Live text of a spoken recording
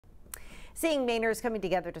Seeing Mainers coming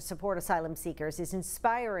together to support asylum seekers is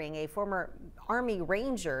inspiring a former Army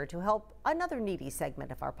Ranger to help another needy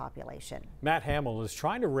segment of our population. Matt Hamill is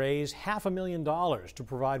trying to raise $500,000 to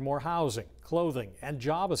provide more housing, clothing, and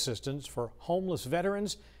job assistance for homeless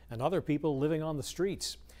veterans and other people living on the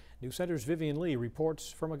streets. News Center's Vivian Lee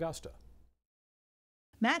reports from Augusta.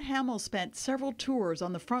 Matt Hamill spent several tours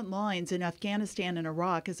on the front lines in Afghanistan and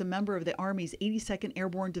Iraq as a member of the Army's 82nd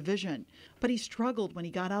Airborne Division. But he struggled when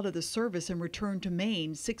he got out of the service and returned to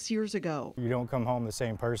Maine 6 years ago. You don't come home the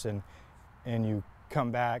same person, and you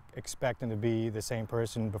come back expecting to be the same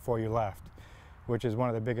person before you left, which is one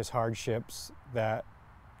of the biggest hardships that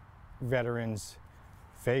veterans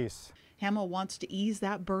face. Hamill wants to ease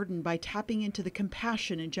that burden by tapping into the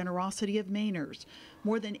compassion and generosity of Mainers.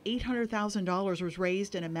 More than $800,000 was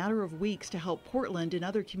raised in a matter of weeks to help Portland and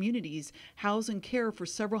other communities house and care for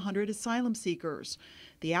several hundred asylum seekers.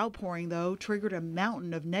 The outpouring, though, triggered a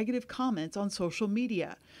mountain of negative comments on social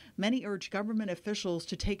media. Many urged government officials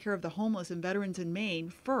to take care of the homeless and veterans in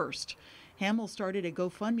Maine first. Hamill started a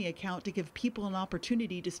GoFundMe account to give people an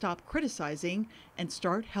opportunity to stop criticizing and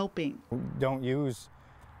start helping. Don't use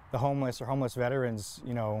the homeless or homeless veterans,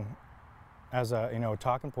 as a,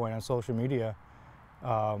 talking point on social media.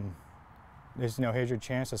 Here's your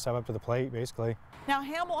chance to step up to the plate, basically. Now,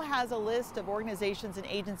 Hamill has a list of organizations and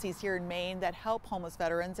agencies here in Maine that help homeless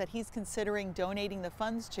veterans that he's considering donating the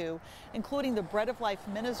funds to, including the Bread of Life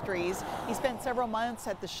Ministries. He spent several months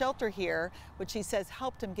at the shelter here, which he says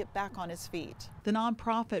helped him get back on his feet. The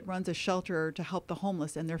nonprofit runs a shelter to help the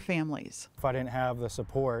homeless and their families. If I didn't have the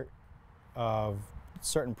support of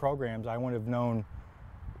certain programs, I wouldn't have known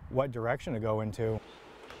what direction to go into.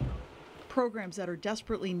 Programs that are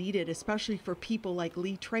desperately needed, especially for people like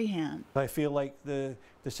Lee Trahan. I feel like the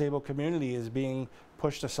disabled community is being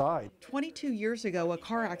pushed aside. 22 years ago, a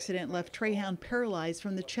car accident left Trahan paralyzed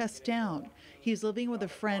from the chest down. He's living with a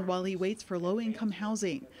friend while he waits for low-income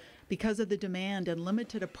housing. Because of the demand and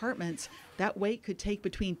limited apartments, that wait could take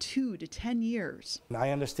between 2 to 10 years. I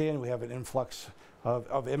understand we have an influx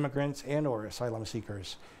of immigrants and or asylum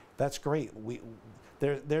seekers. That's great.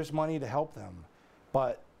 There's money to help them,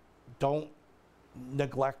 but don't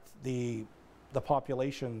neglect the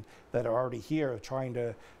population that are already here trying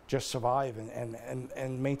to just survive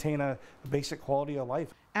and maintain a basic quality of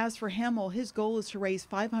life. As for Hamill, his goal is to raise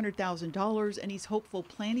 $500,000, and he's hopeful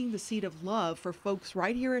planting the seed of love for folks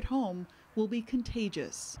right here at home will be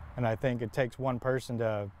contagious. And I think it takes one person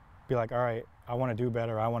to be like, all right, I want to do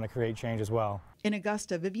better. I want to create change as well. In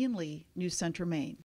Augusta, Vivian Lee, News Center, Maine.